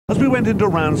as we went into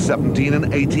rounds 17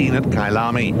 and 18 at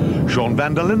Kyalami. Sean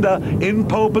van der Linde in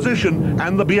pole position,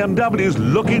 and the BMW's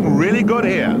looking really good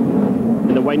here.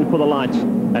 And they're waiting for the lights.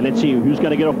 And let's see who's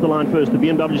going to get off the line first. The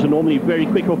BMWs are normally very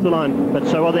quick off the line, but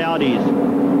so are the Audis.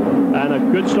 And a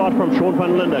good start from Sean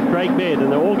van der Linde, Craig Baird,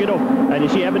 and they all get off. And you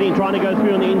see Aberdeen trying to go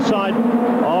through on the inside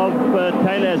of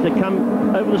Taylor as they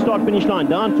come over the start-finish line,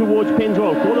 down towards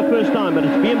Pennzoil for the first time, but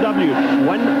it's BMW,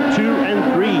 1, 2,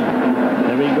 and 3.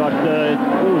 Then we got,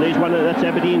 there's one, that's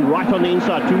Aberdeen right on the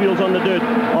inside, two wheels on the dirt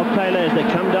of Taylor as they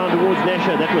come down towards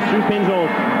Nasher. That was through Pennzoil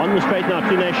on the straight now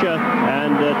to Nasher,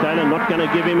 and Taylor not going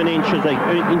to give him an inch as they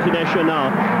go into Nasher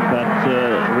now, but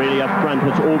really up front,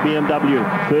 it's all BMW.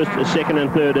 First, second,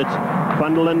 and third, it's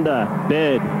van der Linde,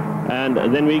 Baird, and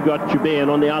then we got Joubert,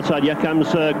 and on the outside here comes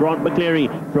Grant McCleary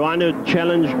trying to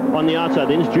challenge on the outside.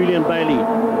 Then it's Julian Bailey,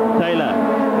 Taylor,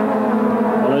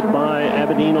 followed by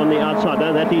Aberdeen on the outside.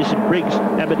 Now that is Briggs,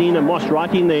 Aberdeen and Moss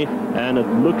right in there, and it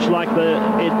looks like Duncan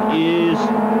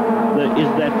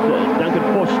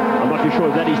Force. I'm not too sure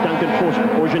if that is Duncan Force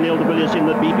or Janelle de Villiers in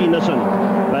the BP Nissan,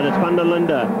 but it's van der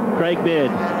Linde, Craig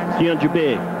Baird, Dion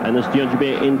Joubert, and this Dion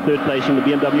Joubert in third place in the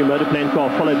BMW Motorplan car,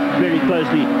 followed very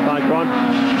closely by Grant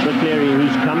McCleary,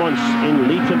 who's come on in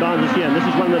leaps and bounds this year. And this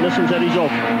is one of the Nissans that is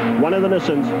off. One of the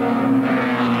Nissans.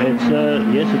 It's,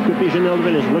 yes, it could be Janelle de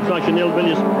Villiers. It looks like Janelle de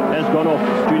Villiers has gone off.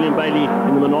 Julian Bailey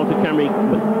in the Minolta Camry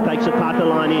takes a tighter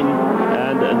line in,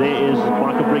 and there is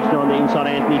Michael Briggs now on the inside.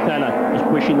 Anthony Taylor is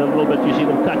pushing them a little bit. You see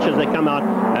them touch as they come out,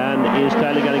 and is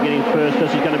Taylor going to get in first?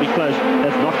 This is going to be close.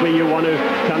 That's not where you want to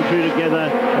come through together,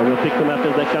 and we'll pick them up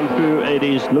as they come through. It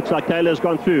is, looks like Taylor's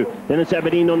gone through. Then it's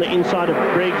Aberdeen on the inside of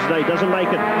Briggs. They doesn't make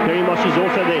it. Terry Moss is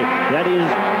also there. That is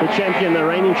the champion, the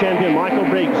reigning champion, Michael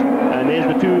Briggs, and there's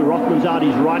the two Rothmans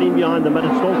Audis right in behind them, but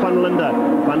it's still van der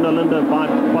Linde. Van der Linde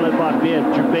followed by Baird,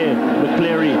 Joubert,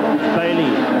 McCleary, Bailey,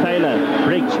 Taylor,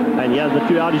 Briggs, and yeah, the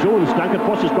two Audis. Oh, Duncan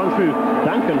Force has gone through.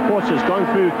 Duncan Force has gone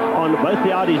through on both the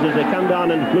Audis as they come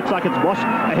down, and it looks like it's Moss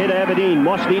ahead of Aberdeen.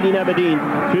 Moss leading Aberdeen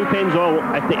through Pennzoil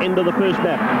at the end of the first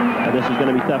lap. And this is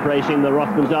going to be tough racing. The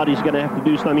Rothmans Audis are going to have to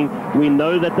do something. We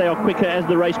know that they are quicker as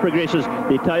the race progresses.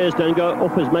 Their tyres don't go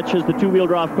off as much as the two-wheel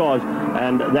drive cars,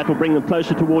 and that will bring them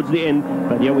closer towards the end.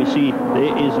 But here we see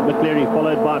there is McCleary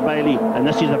followed by Bailey, and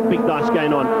this is a big dice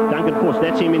going on. Duncan Force,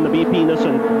 that's him in the BP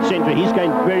Nissan Sentra. He's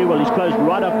going very well. He's closed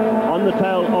right up on the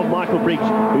tail of Michael Briggs,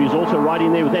 who is also right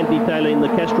in there with Anthony Taylor in the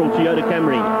Castrol Toyota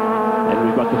Camry. And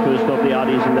we've got the first of the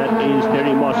Audis, and that is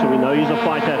Terry Moss, and we know he's a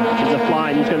fighter, he's a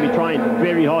fly, and he's going to be trying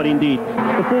very hard indeed.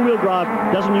 The four-wheel drive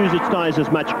doesn't use its tyres as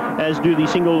much as do the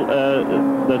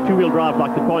the two-wheel drive,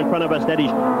 like the car in front of us. That is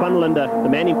van der Linde, the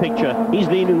man in picture. He's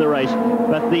leading the race,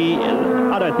 but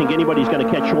I don't think anybody's going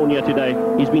to catch Sean here today.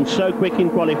 He's been so quick in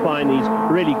qualifying. He's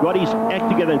really got his act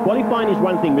together, and qualifying is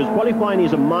one thing, because qualifying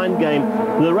is a mind game.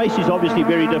 The race is obviously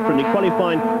very different. In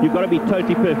qualifying, you've got to be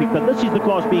totally perfect, but this is the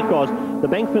Class B cars. The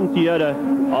Bankfin Toyota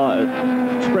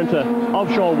Sprinter of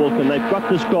Charles Wilkin. They've got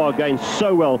this car going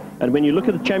so well, and when you look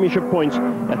at the championship points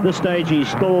at this stage, he's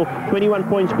still 21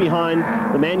 points behind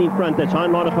the man in front. That's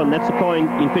Hein Lauderdam. That's the car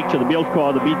in picture, the built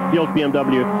car, the built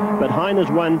BMW. But Hein has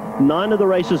won 9 of the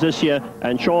races this year,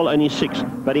 and Charles only 6.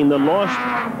 But in the last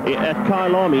at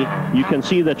Kyalami, you can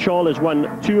see that Charles has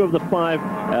won 2 of the 5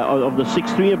 of the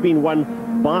 6. 3 have been won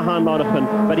by Hein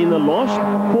Lauderdam. But in the last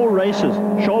 4 races,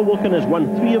 Charles Wilkin has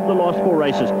won 3 of the last 4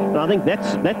 races. And I think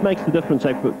that makes the difference.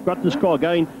 They've got this car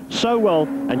going so well,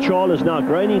 and Charles has now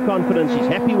grown in confidence. He's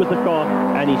happy with the car,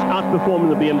 and he's outperforming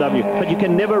the BMW. But you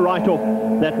can never write off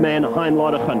that man, Hein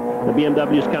Lauderdam. The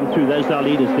BMW's come through. Those are our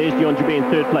leaders. There's Dion Joubert in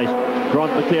third place.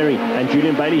 Grant McCleary and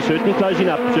Julian Bailey certainly closing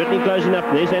up.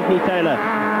 There's Anthony Taylor.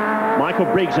 Michael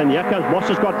Briggs, and here comes Moss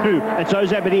has got through, and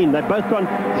so's Aberdeen. They've both gone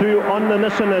through on the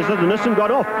Nissan as the Nissan got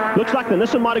off. Looks like the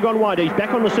Nissan might have gone wide. He's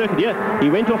back on the circuit here. He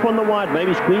went off on the wide,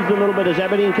 maybe squeezed a little bit as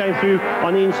Aberdeen came through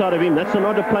on the inside of him. That's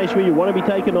not a place where you want to be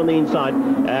taken on the inside.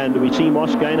 And we see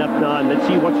Moss going up now, and let's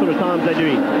see what sort of times they're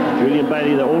doing. Julian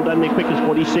Bailey, they're all done their quickest,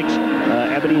 46.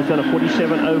 Aberdeen's done a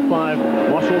 47.05.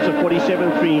 Moss also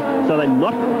 47.3. So they're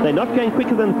not going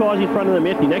quicker than the cars in front of them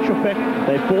yet. In actual fact,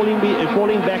 they're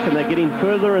falling back, and they're getting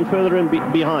further and further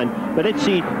behind. But let's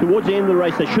see, towards the end of the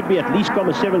race, they should be at least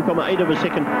 0.7, 8 of a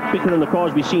second quicker than the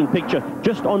cars we see in picture,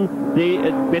 just on the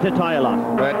better tyre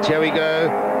life. But here we go,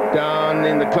 down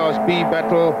in the Class B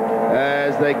battle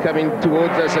as they come in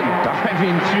towards us and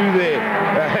diving through there.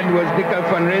 And was Nico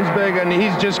van Rensburg, and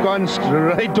he's just gone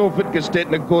straight off at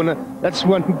Gestetner corner. That's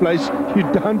one place you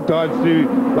don't dive through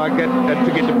like that and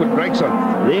forget to put brakes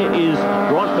on. There is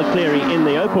Grant McCleary in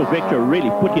the Opel Vectra, really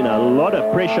putting a lot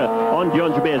of pressure on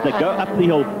Dion Joubert as they go up the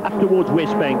hill, up towards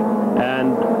West Bank.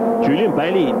 and Julian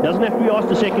Bailey doesn't have to be asked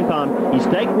the second time. He's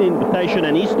taken the invitation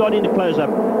and he's starting to close up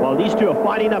while these two are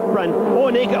fighting up front.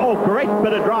 Oh, great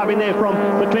bit of driving there from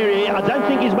McCleary. I don't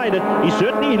think he's made it.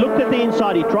 He looked at the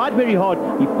inside. He tried very hard.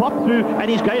 He popped through and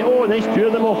he's going. Oh, and there's two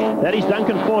of them off. That is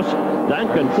Duncan Force.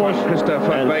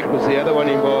 Christopher Blake was the other one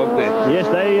involved there. Yes,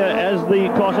 they as the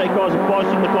Class A cars are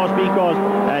passing the Class B cars,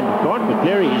 and Grant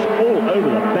McCleary is all over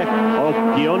the back of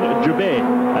Dion Joubert,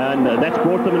 and that's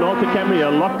brought them an Alta Camry a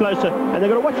lot closer. And they've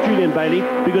got to watch Julian Bailey,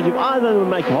 because if either of them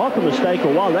make half a mistake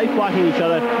or while they're fighting each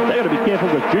other, they've got to be careful,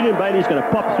 because Julian Bailey's going to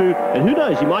pop through, and who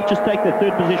knows, he might just take that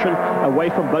third position away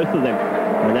from both of them.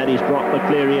 And that is Grant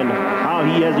McCleary, and how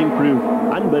he has improved.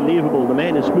 Unbelievable. The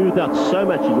man has smoothed out so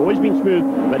much. He's always been smooth,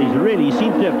 but he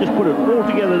seems to have just put it all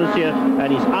together this year,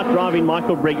 and he's out-driving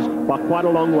Michael Briggs by quite a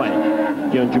long way.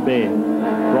 Dion Joubert,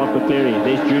 Grant McCleary,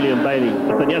 there's Julian Bailey.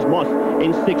 But then here's Moss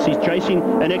in six. He's chasing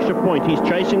an extra point. He's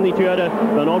chasing the Alta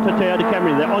Toyota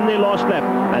Camry. They're on their last lap,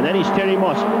 and then he's Terry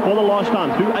Moss for the last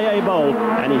time through AA Bowl,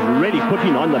 and he's really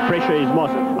putting on the pressure, is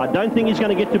Moss. I don't think he's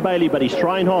going to get to Bailey, but he's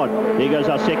trying hard. There goes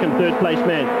our second, third place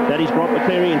man. That is Grant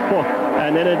McCleary in fourth,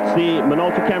 and then it's the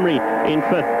Minolta Camry in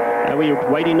fifth. And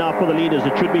we're waiting now for the leaders.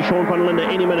 It should be Sean van der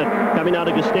Linde any minute, coming out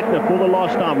of Gestetner for the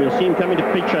last time. We'll see him coming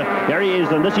to picture. There he is,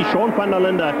 and this is Sean van der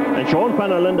Linde. And Sean van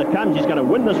der Linde comes. He's going to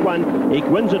win this one. He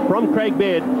wins it from Craig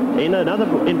Baird in another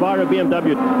Enviro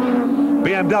BMW.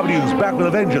 BMW's back with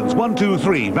a vengeance. 1, 2,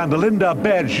 3. Van der Linde,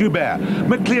 Baird, Joubert.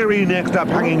 McCleary next up,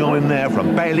 hanging on in there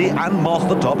from Bailey and Moss,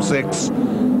 the top six.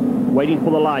 Waiting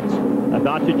for the lights.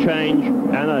 About to change,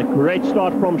 and a great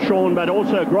start from Sean, but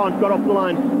also Grant got off the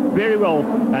line very well,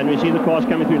 and we see the cars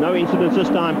coming through. No incidents this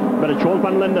time, but it's Sean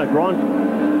van der Linde, Grant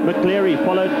McCleary,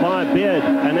 followed by Baird,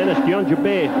 and then it's Dion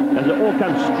Joubert as it all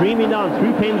comes streaming down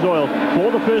through Pennzoil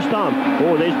for the first time.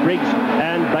 Oh, there's Briggs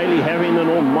and Bailey having an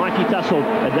almighty tussle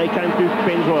as they came through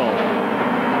Pennzoil.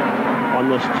 On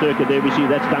the circuit there we see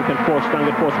that's Duncan Force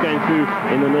going through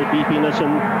in the BP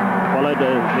Nissan. Followed,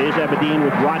 there's Aberdeen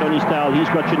with right on his tail. He's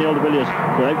got Chanel de Villiers.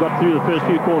 So they've got through the first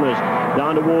few corners.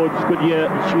 Down towards Goodyear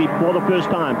sweep for the first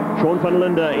time. Sean van der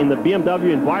Linde in the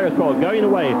BMW Enviro car going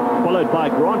away. Followed by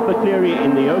Grant McCleary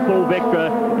in the Opel Vectra.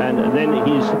 And then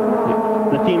he's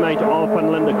the teammate of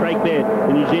van der Linde, Craig Baird,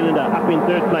 the New Zealander, up in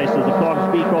third place as the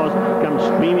Class B cars come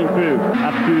streaming through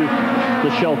up to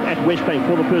the shelf at Westbank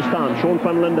for the first time. Sean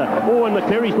van der Linde. Oh, and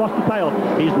McCleary's lost the tail.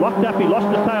 He's locked up. He lost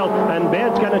the tail. And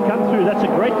Baird's going to come through. That's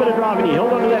a great bit of driving. He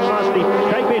held on to that nicely.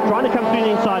 Craig Baird trying to come through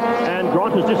the inside, and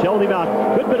Grant has just held him out.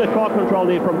 Good bit of car control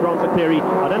there from Grant McCleary.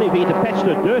 I don't know if he had to patch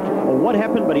the dirt or what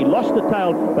happened, but he lost the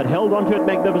tail, but held onto it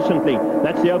magnificently.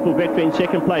 That's the Opel Vectra in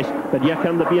second place. But here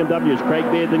come the BMWs. Craig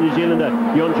Baird, the New Zealander.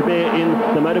 Dion Joubert in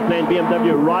the Motorplan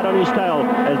BMW right on his tail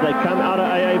as they come out of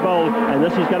AA Bowl, and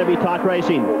this is going to be tight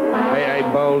racing. AA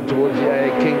Bowl towards the AA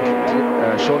King.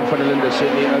 Sean van der Linde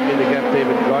certainly opening the gap there,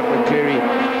 but Grant McCleary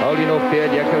holding off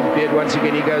Baird. Here comes Baird once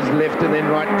again. He goes left and then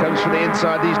right, comes from the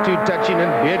inside. These two touching,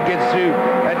 and Baird gets through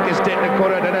at Gestetner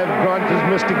corner. I don't know if Grant has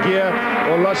missed a gear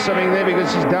or lost something there,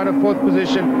 because he's down to fourth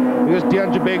position, because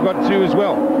Dion Joubert got through as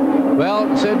well.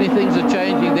 Well, certainly things are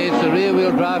changing. There's the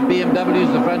rear-wheel drive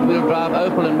BMWs, the front-wheel drive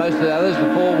Opel, and most of the others, the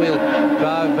four-wheel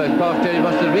drive Terry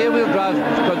Moss. The rear-wheel drive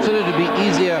is considered to be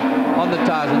easier on the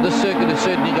tyres, and this circuit has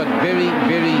certainly got very,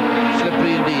 very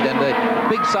slippery indeed. And the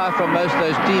big sigh from most of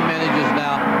those team managers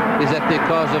now is that their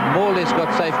cars have more or less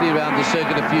got safely around the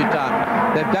circuit a few times.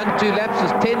 They've done 2 laps,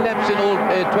 there's 10 laps in all,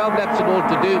 12 laps in all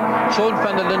to do. Sean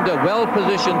van der Linde well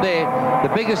positioned there.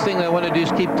 The biggest thing they want to do is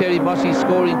keep Terry Mossy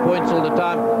scoring points all the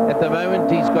time. At the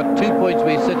moment, he's got 2 points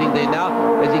where he's sitting there now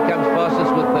as he comes fastest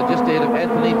with just ahead of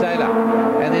Anthony Taylor.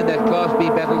 And then that Class B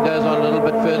battle goes on a little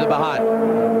bit further behind.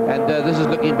 And this is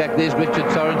looking back. There's Richard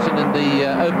Sorensen in the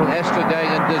Opel Astra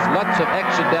going, and there's lots of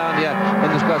action down here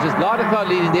in this class. There's Lardekar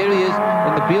leading. There he is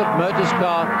in the Buick Motors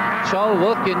car. Charles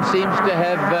Wilkins seems to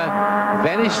have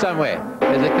vanished somewhere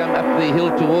as they come up the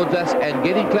hill towards us, and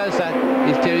getting closer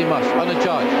is Terry Moss on a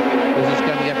charge. This is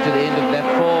coming up to the end of lap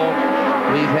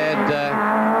 4.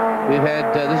 We've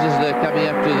had this is coming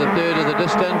up to the third of the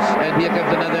distance, and here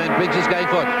comes another, and Briggs is going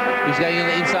for it. He's going on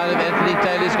the inside of Anthony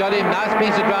Taylor. He's got him. Nice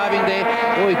piece of driving there.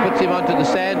 Or he puts him onto the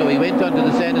sand, or he went onto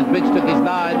the sand as Briggs took his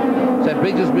line. So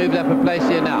Briggs has moved up a place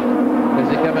here now. As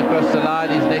they come across the line,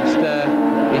 his next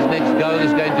goal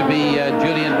is going to be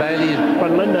Julian Bailey.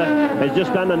 Van Linde has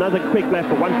just done another quick lap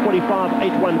for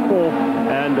 1:45.814,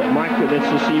 and Mike, let's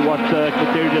just see what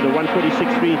Kateri did, a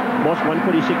 1:46.3, Moss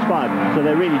 1:46.5. So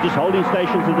they're really just holding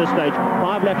stations at this stage.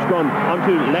 5 laps gone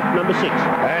onto lap number 6.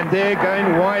 And they're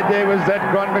going wide. There was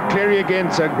that Grant McCleary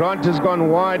again. So Grant has gone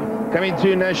wide, coming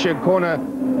through Nashia corner,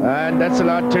 and that's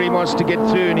allowed Terry Moss to get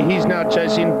through, and he's now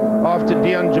chasing after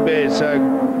Dion Joubert. So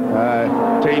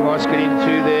Terry Moss getting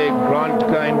through there, Grant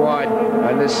going wide,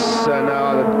 and this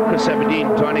now Chris Aberdeen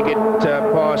trying to get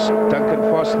past Duncan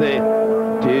Foss there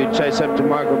to chase up to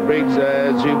Michael Briggs,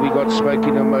 who we got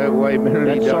smoking away.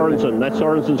 That's Sorensen. That's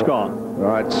Sorensen's car.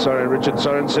 Right, Richard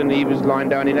Sorensen, he was lying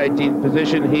down in 18th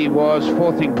position. He was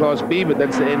 4th in Class B, but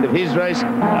that's the end of his race.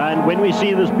 And when we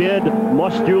see this Beard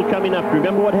Moss duel coming up,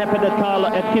 remember what happened at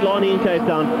Kyalami in Cape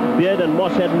Town? Beard and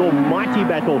Moss had an almighty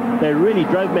battle. They really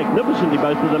drove magnificently,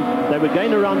 both of them. They were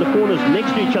going around the corners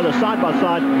next to each other, side by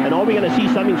side. And are we going to see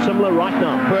something similar right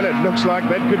now? Well, it looks like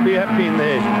that could be happening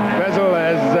there. Basil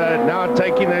has now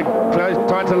taken a close,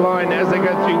 tighter line as they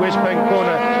go through West Bank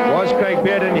corner. Was Craig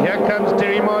Beard, and here comes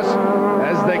Terry Moss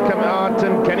as they come out,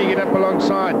 and can he get up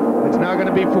alongside? It's now going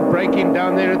to be for braking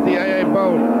down there at the AA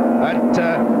Bowl at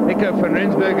Nico van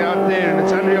Rensburg out there, and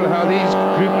it's unreal how these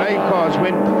Group A cars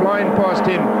went flying past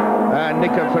him.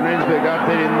 Nico van Rensburg out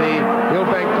there in the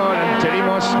Hillbank car, and Terry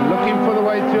Moss looking for the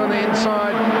way through on the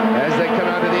inside as they come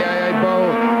out of the AA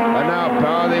Bowl, and now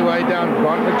power their way down.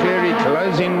 Grant McCleary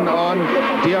closing on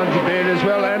Dion Joubert as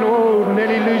well, and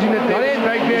nearly losing it there.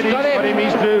 Craig Beard, he's got him,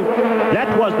 he's through.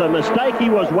 That was the mistake he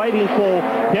was waiting for.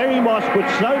 Terry Moss put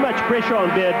so much pressure on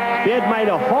Beard. Beard made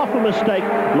a half a mistake,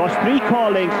 lost 3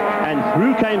 car lengths, and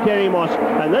through came Terry Moss.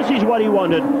 And this is what he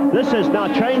wanted. This has now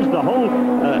changed the whole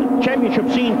championship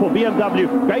scene for BMW.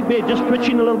 Craig Beard just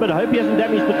twitching a little bit. I hope he hasn't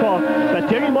damaged the car. But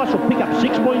Terry Moss will pick up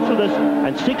 6 points for this,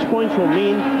 and 6 points will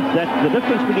mean that the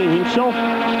difference between himself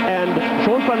and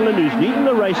Sean van Linde, who's leading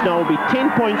the race now, will be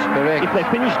 10 points. Correct. If they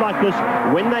finish like this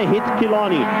when they hit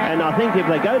Kyalami. And I think if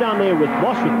they go down there with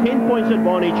Moss with 10 points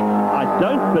advantage, I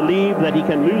don't believe that he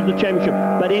can lose the championship.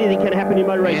 But anything can happen in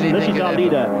motor racing. This is our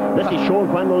leader. This is Sean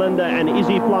van Linde, and is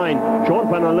he flying? Sean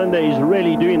van Linde is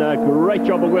really doing a great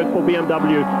job of work for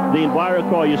BMW. The Enviro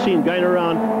car, you see him going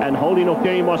around and holding off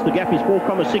Terry Moss. The gap is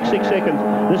 4.66 seconds.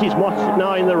 This is Moss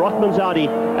now in the Rothmans Audi,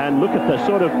 and look at the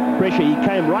sort of pressure. He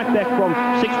came right back from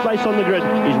 6th place on the grid.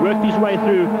 He's worked his way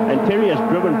through, and Terry has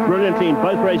driven brilliantly in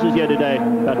both races here today.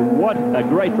 But what a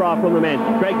great drive from the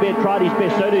man. Craig Beard tried his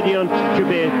best, so did Dion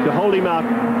Joubert, to hold him out,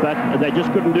 but they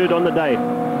just couldn't do it on the day.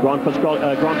 Grant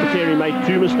McCleary made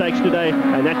 2 mistakes today,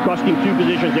 and that cost him 2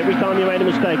 positions. Every time he made a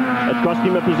mistake, it cost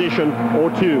him a position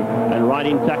or 2. And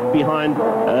riding tucked behind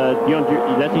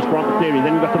that is Grant McCleary.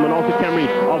 Then you've got the Minolta Camry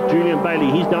of Julian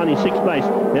Bailey. He's down in 6th place.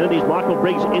 Then it is Michael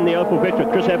Briggs in the Opel Vectra,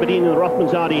 Chris Aberdeen in the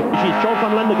Rothmans Audi. She's Sean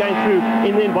van Linde going through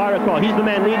in the Enviro car. He's the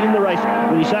man leading the race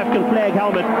with his South African flag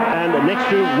helmet, and next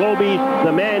to will be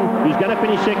the man who's going to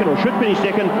finish second, or should finish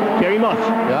second, Terry Moss.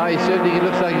 Yeah, he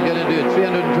looks like he's going to do it.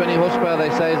 320 horsepower, they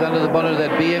say, is under the bonnet of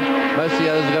that BM. Most of the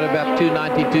others have got about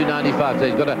 290, 295. So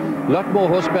he's got a lot more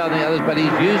horsepower than the others, but he's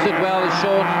used it well.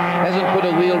 Sean hasn't put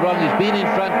a wheel wrong. He's been in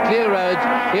front, clear roads.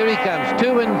 Here he comes.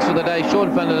 2 wins for the day.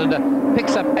 Sean van Linde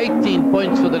picks up 18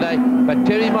 points for the day. But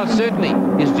Terry Moss certainly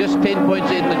is just 10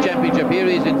 points in the championship. Here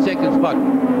he is in 2nd spot.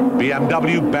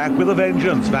 BMW back with a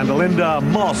vengeance. Van der Linde,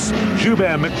 Moss,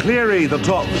 Joubert, McCleary, the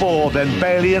top 4, then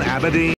Bailey and Aberdeen.